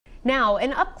Now,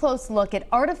 an up-close look at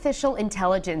artificial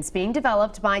intelligence being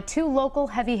developed by two local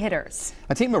heavy hitters.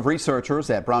 A team of researchers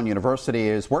at Brown University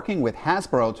is working with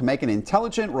Hasbro to make an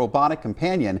intelligent robotic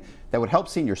companion that would help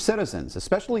senior citizens,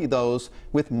 especially those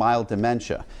with mild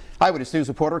dementia. Eyewitness News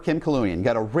reporter Kim Kalunian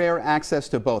got a rare access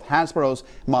to both Hasbro's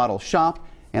model shop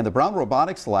and the Brown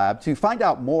Robotics Lab to find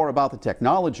out more about the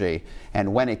technology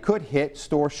and when it could hit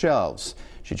store shelves.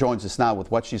 She joins us now with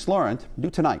what she's learned.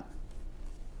 New tonight.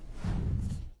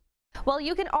 Well,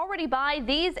 you can already buy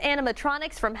these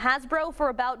animatronics from Hasbro for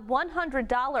about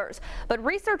 $100. But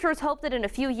researchers hope that in a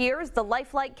few years, the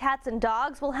lifelike cats and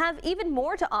dogs will have even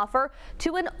more to offer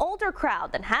to an older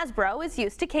crowd than Hasbro is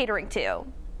used to catering to.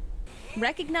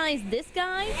 Recognize this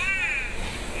guy?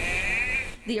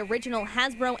 The original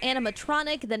Hasbro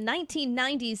animatronic, the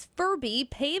 1990s Furby,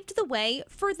 paved the way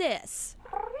for this.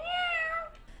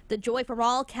 The Joy for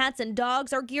All cats and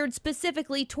dogs are geared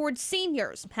specifically towards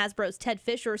seniors. Hasbro's Ted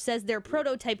Fisher says their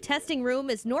prototype testing room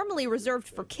is normally reserved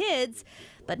for kids,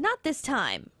 but not this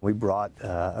time. We brought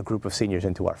a group of seniors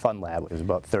into our fun lab. It was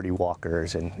about 30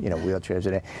 walkers and wheelchairs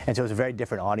in it. And so it was a very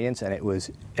different audience, and it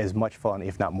was as much fun,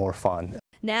 if not more fun.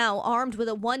 Now, armed with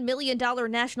a $1 million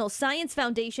National Science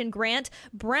Foundation grant,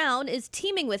 Brown is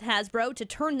teaming with Hasbro to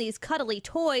turn these cuddly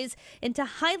toys into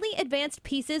highly advanced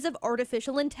pieces of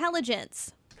artificial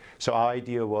intelligence. So our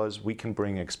idea was we can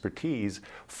bring expertise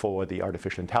for the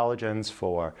artificial intelligence,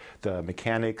 for the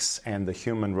mechanics and the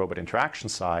human-robot interaction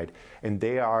side, and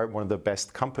they are one of the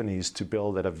best companies to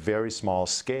build at a very small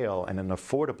scale and an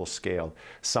affordable scale,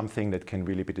 something that can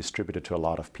really be distributed to a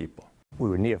lot of people. We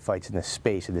were neophytes in this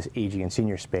space, in this aging and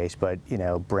senior space, but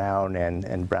Brown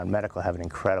and Brown Medical have an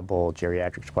incredible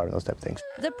geriatrics department, those type of things.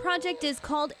 The project is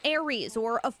called ARIES,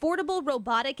 or Affordable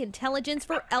Robotic Intelligence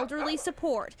for Elderly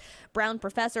Support. Brown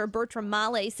professor Bertram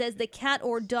Male says the cat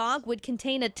or dog would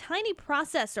contain a tiny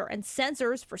processor and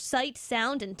sensors for sight,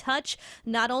 sound, and touch,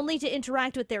 not only to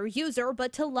interact with their user,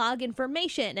 but to log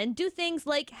information and do things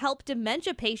like help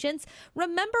dementia patients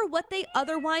remember what they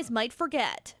otherwise might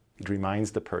forget. It reminds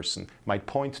the person, might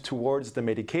point towards the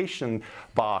medication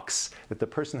box that the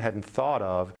person hadn't thought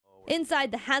of.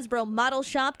 Inside the Hasbro model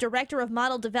shop, Director of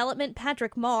Model Development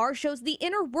Patrick Marr shows the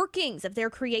inner workings of their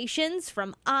creations,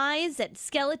 from eyes and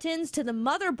skeletons to the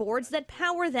motherboards that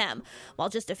power them. While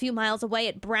just a few miles away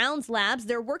at Brown's labs,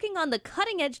 they're working on the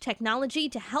cutting-edge technology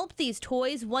to help these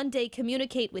toys one day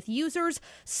communicate with users,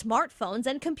 smartphones,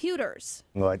 and computers.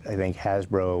 What I think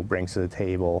Hasbro brings to the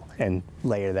table, and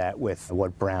layer that with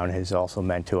what Brown has also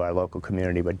meant to our local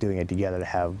community, but doing it together to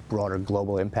have broader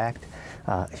global impact,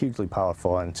 hugely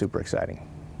powerful and super exciting.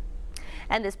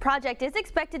 And this project is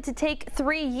expected to take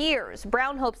 3 years.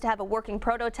 Brown hopes to have a working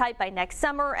prototype by next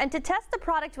summer and to test the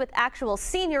product with actual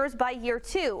seniors by year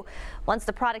 2. Once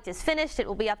the product is finished, it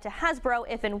will be up to Hasbro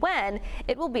if and when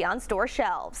it will be on store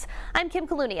shelves. I'm Kim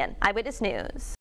Kalunian, Eyewitness News.